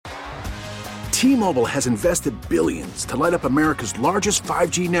T-Mobile has invested billions to light up America's largest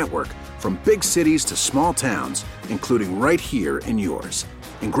 5G network, from big cities to small towns, including right here in yours.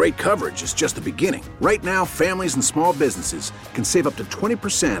 And great coverage is just the beginning. Right now, families and small businesses can save up to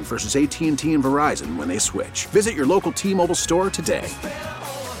 20% versus AT&T and Verizon when they switch. Visit your local T-Mobile store today.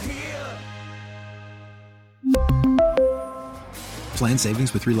 Plan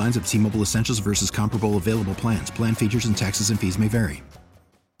savings with 3 lines of T-Mobile Essentials versus comparable available plans. Plan features and taxes and fees may vary.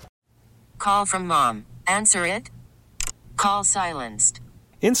 Call from mom. Answer it. Call silenced.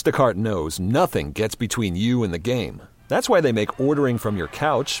 Instacart knows nothing gets between you and the game. That's why they make ordering from your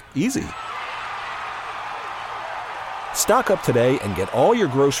couch easy. Stock up today and get all your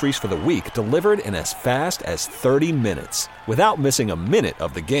groceries for the week delivered in as fast as 30 minutes without missing a minute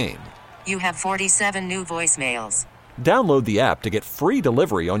of the game. You have 47 new voicemails. Download the app to get free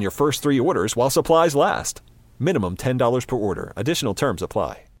delivery on your first 3 orders while supplies last. Minimum $10 per order. Additional terms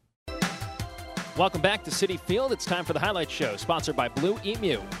apply. Welcome back to Citi Field. It's time for the Highlight Show, sponsored by Blue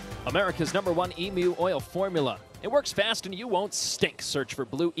Emu, America's #1 emu oil formula. It works fast and you won't stink. Search for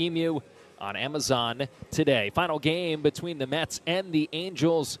Blue Emu on Amazon today. Final game between the Mets and the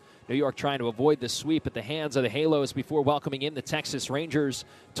Angels. New York trying to avoid the sweep at the hands of the Halos before welcoming in the Texas Rangers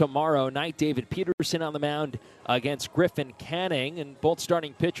tomorrow night. David Peterson on the mound against Griffin Canning, and both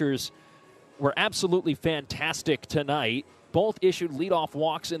starting pitchers were absolutely fantastic tonight. Both issued leadoff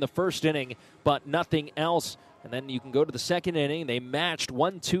walks in the first inning, but nothing else. And then you can go to the second inning. They matched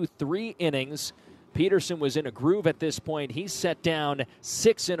 1, 2, 3 innings. Peterson was in a groove at this point. He set down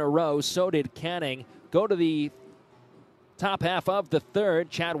 6 in a row. So did Canning. Go to the top half of the third.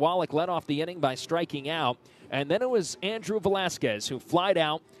 Chad Wallach led off the inning by striking out. And then it was Andrew Velasquez who flied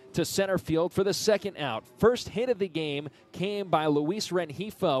out to center field for the second out. First hit of the game came by Luis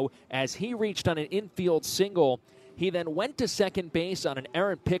Rengifo as he reached on an infield single. He then went to second base on an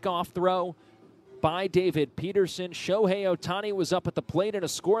errant pickoff throw by David Peterson. Shohei Ohtani was up at the plate in a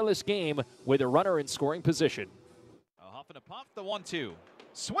scoreless game with a runner in scoring position. A huff and a puff, the 1-2.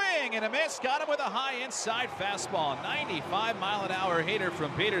 Swing and a miss. Got him with a high inside fastball. 95-mile-an-hour hitter from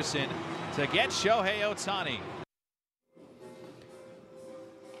Peterson to get Shohei Ohtani.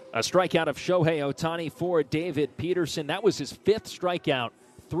 A strikeout of Shohei Ohtani for David Peterson. That was his 5th strikeout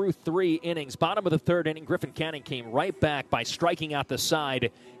through 3 innings. Bottom of the 3rd inning, Griffin Canning came right back by striking out the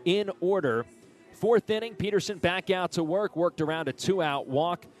side in order. 4th inning, Peterson back out to work, worked around a 2-out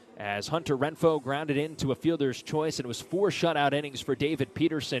walk as Hunter Renfroe grounded into a fielder's choice, and it was 4 shutout innings for David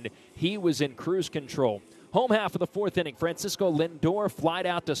Peterson. He was in cruise control. Home half of the 4th inning, Francisco Lindor flied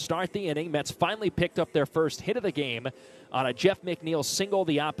out to start the inning. Mets finally picked up their first hit of the game on a Jeff McNeil single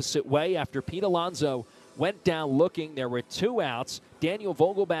the opposite way after Pete Alonso went down looking. There were 2 outs. Daniel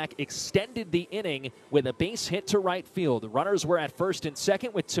Vogelbach extended the inning with a base hit to right field. The runners were at first and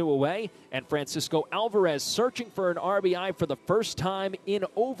second with 2 away, and Francisco Alvarez searching for an RBI for the first time in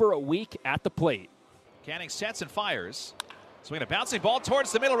over a week at the plate. Canning sets and fires. Swinging a bouncing ball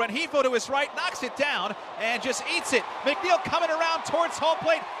towards the middle. Rengifo to his right, knocks it down, and just eats it. McNeil coming around towards home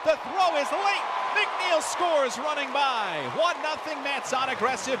plate. The throw is late. McNeil scores running by. 1-0 Mets on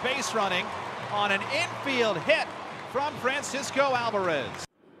aggressive base running on an infield hit from Francisco Alvarez.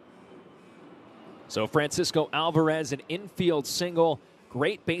 So Francisco Alvarez, an infield single.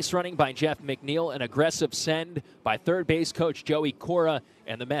 Great base running by Jeff McNeil. An aggressive send by third base coach Joey Cora.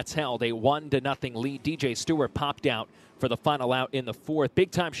 And the Mets held a 1-0 lead. DJ Stewart popped out for the final out in the 4th.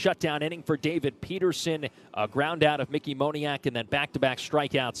 Big-time shutdown inning for David Peterson. A ground out of Mickey Moniak, and then back-to-back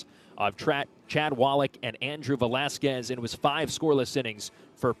strikeouts of Chad Wallach and Andrew Velasquez. And it was 5 scoreless innings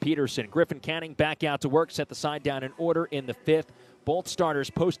for Peterson. Griffin Canning back out to work, set the side down in order in the 5th. Both starters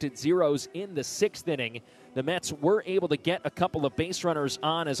posted zeros in the 6th inning. The Mets were able to get a couple of base runners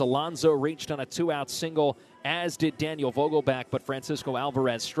on as Alonso reached on a 2-out single, as did Daniel Vogelbach, but Francisco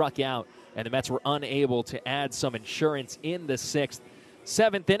Alvarez struck out, and the Mets were unable to add some insurance in the 6th.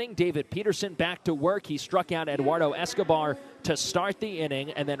 7th inning, David Peterson back to work. He struck out Eduardo Escobar to start the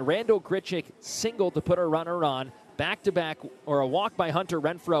inning, and then Randall Grichuk singled to put a runner on. Back-to-back, or a walk by Hunter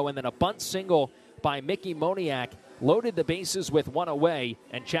Renfroe, and then a bunt single by Mickey Moniak loaded the bases with 1 away,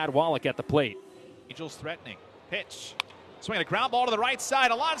 and Chad Wallach at the plate. Angels threatening. Pitch. Swinging a ground ball to the right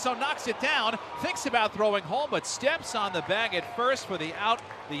side. Alonso knocks it down. Thinks about throwing home, but steps on the bag at first for the out.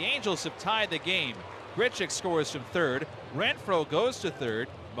 The Angels have tied the game. Grichuk scores from third. Renfroe goes to third.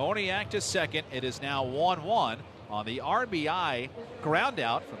 Moniak to second. It is now 1-1 on the RBI ground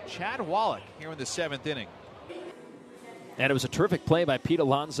out from Chad Wallach here in the 7th inning. And it was a terrific play by Pete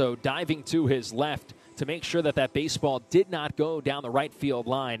Alonso, diving to his left to make sure that that baseball did not go down the right field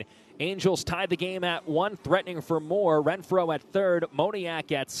line Angels tied the game at 1, threatening for more. Renfroe at third,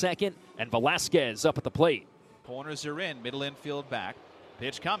 Moniak at second, and Velasquez up at the plate. Corners are in, middle infield back.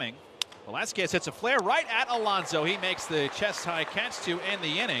 Pitch coming. Velasquez hits a flare right at Alonso. He makes the chest-high catch to end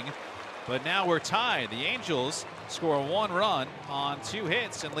the inning. But now we're tied. The Angels score 1 run on 2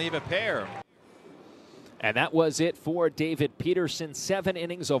 hits and leave a pair. And that was it for David Peterson. 7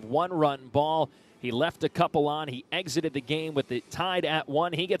 innings of 1-run ball. He left a couple on. He exited the game with it tied at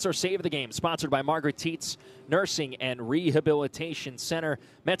 1. He gets our save of the game, sponsored by Margaret Tietz Nursing and Rehabilitation Center.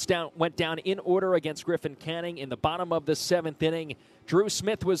 Mets went down in order against Griffin Canning in the bottom of the 7th inning. Drew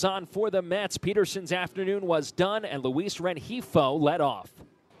Smith was on for the Mets. Peterson's afternoon was done, and Luis Rengifo led off.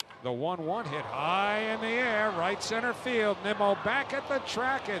 The 1-1 hit high in the air, right center field. Nimmo back at the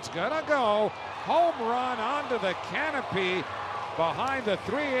track. It's gonna go. Home run onto the canopy behind the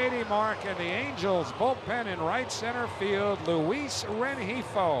 380 mark, and the Angels bullpen in right center field. Luis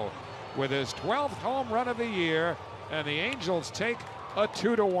Rengifo with his 12th home run of the year, and the Angels take a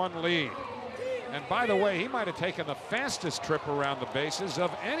 2-1 lead. And by the way, he might have taken the fastest trip around the bases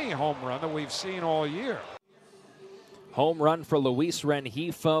of any home run that we've seen all year. Home run for Luis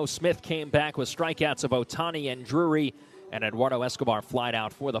Rengifo. Smith came back with strikeouts of Ohtani and Drury, and Eduardo Escobar flied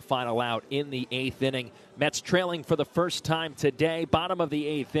out for the final out in the 8th inning. Mets trailing for the first time today, bottom of the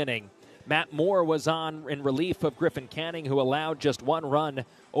 8th inning. Matt Moore was on in relief of Griffin Canning, who allowed just 1 run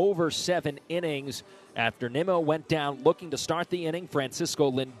over 7 innings. After Nimmo went down looking to start the inning,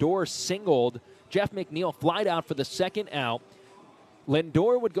 Francisco Lindor singled. Jeff McNeil flied out for the second out.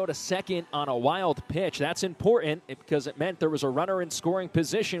 Lindor would go to second on a wild pitch. That's important because it meant there was a runner in scoring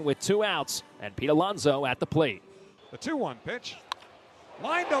position with 2 outs, and Pete Alonso at the plate. The 2-1 pitch.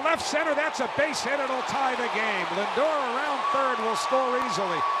 Line to left center. That's a base hit. It'll tie the game. Lindor around third will score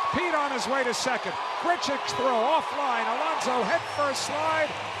easily. Pete on his way to second. Grichuk's throw offline. Alonso head first slide,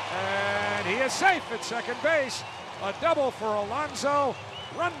 and he is safe at second base. A double for Alonso.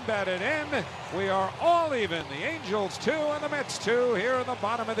 Run batted in. We are all even. The Angels 2 and the Mets 2 here in the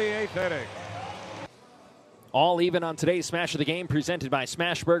bottom of the 8th inning. All even on today's Smash of the Game, presented by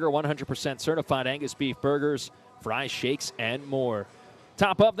Smash Burger, 100% certified Angus beef burgers, fries, shakes, and more.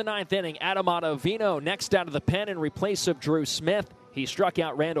 Top of the 9th inning, Adam Ottavino next out of the pen in replace of Drew Smith. He struck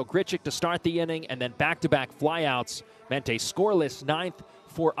out Randall Grichuk to start the inning, and then back-to-back flyouts meant a scoreless 9th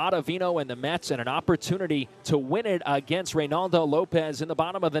for Ottavino and the Mets, and an opportunity to win it against Reynaldo Lopez in the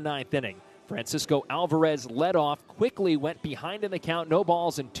bottom of the 9th inning. Francisco Alvarez led off, quickly went behind in the count, no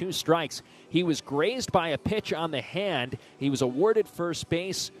balls and 2 strikes. He was grazed by a pitch on the hand. He was awarded first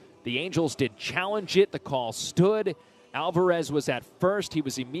base. The Angels did challenge it. The call stood. Alvarez was at first. He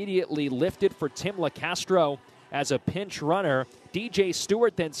was immediately lifted for Tim LaCastro as a pinch runner. DJ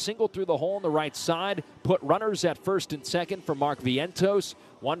Stewart then singled through the hole on the right side, put runners at first and second for Mark Vientos,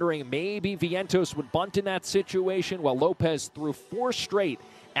 wondering maybe Vientos would bunt in that situation, while Lopez threw 4 straight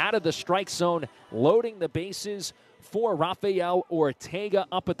out of the strike zone, loading the bases for Rafael Ortega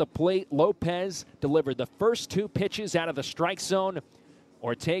up at the plate. Lopez delivered the first 2 pitches out of the strike zone.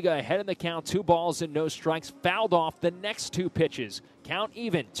 Ortega ahead in the count, 2 balls and no strikes, fouled off the next 2 pitches. Count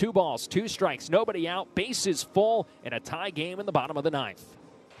even, 2 balls, 2 strikes, nobody out, bases full, in a tie game in the bottom of the 9th.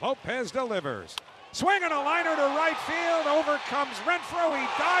 Lopez delivers. Swinging a liner to right field, over comes Renfroe, he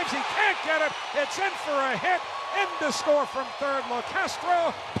dives, he can't get it, it's in for a hit, in to score from third,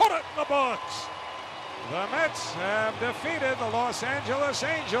 LaCastro, put it in the books. The Mets have defeated the Los Angeles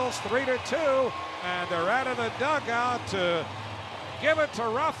Angels 3-2, and they're out of the dugout to give it to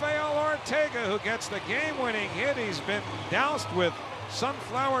Rafael Ortega, who gets the game-winning hit. He's been doused with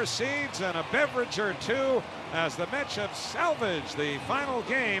sunflower seeds and a beverage or 2 as the Mets have salvaged the final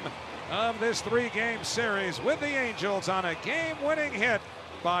game of this 3-game series with the Angels on a game-winning hit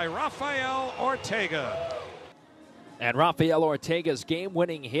by Rafael Ortega. And Rafael Ortega's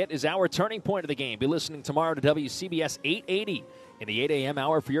game-winning hit is our turning point of the game. Be listening tomorrow to WCBS 880 in the 8 a.m.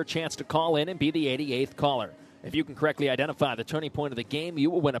 hour for your chance to call in and be the 88th caller. If you can correctly identify the turning point of the game,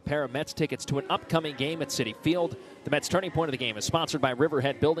 you will win a pair of Mets tickets to an upcoming game at Citi Field. The Mets turning point of the game is sponsored by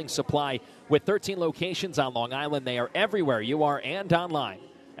Riverhead Building Supply. With 13 locations on Long Island, they are everywhere you are and online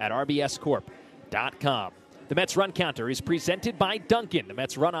at rbscorp.com. The Mets run counter is presented by Dunkin'. The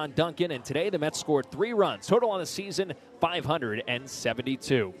Mets run on Dunkin', and today the Mets scored 3 runs. Total on the season,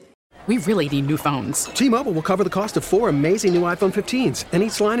 572. We really need new phones. T-Mobile will cover the cost of 4 amazing new iPhone 15s, and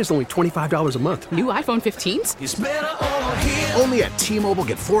each line is only $25 a month. New iPhone 15s? It's better over here. Only at T-Mobile,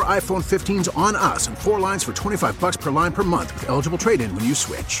 get 4 iPhone 15s on us and 4 lines for $25 per line per month with eligible trade-in when you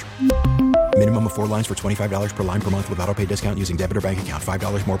switch. Minimum of 4 lines for $25 per line per month with autopay discount using debit or bank account.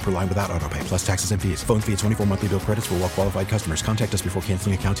 $5 more per line without autopay, plus taxes and fees. Phone fee at 24 monthly bill credits for well-qualified customers. Contact us before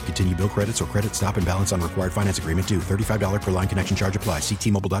canceling account to continue bill credits or credit stop and balance on required finance agreement due. $35 per line connection charge applies. See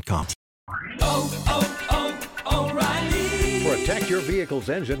T-Mobile.com. O'Reilly. Protect your vehicle's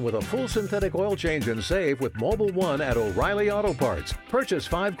engine with a full synthetic oil change and save with Mobile One at O'Reilly Auto Parts. Purchase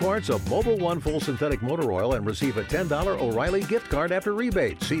 5 quarts of Mobile One full synthetic motor oil and receive a $10 O'Reilly gift card after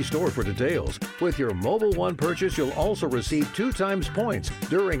rebate. See store for details. With your Mobile One purchase, you'll also receive 2 times points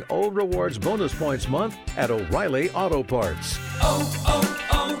during O Rewards Bonus Points Month at O'Reilly Auto Parts.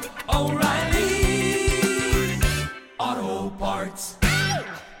 O'Reilly.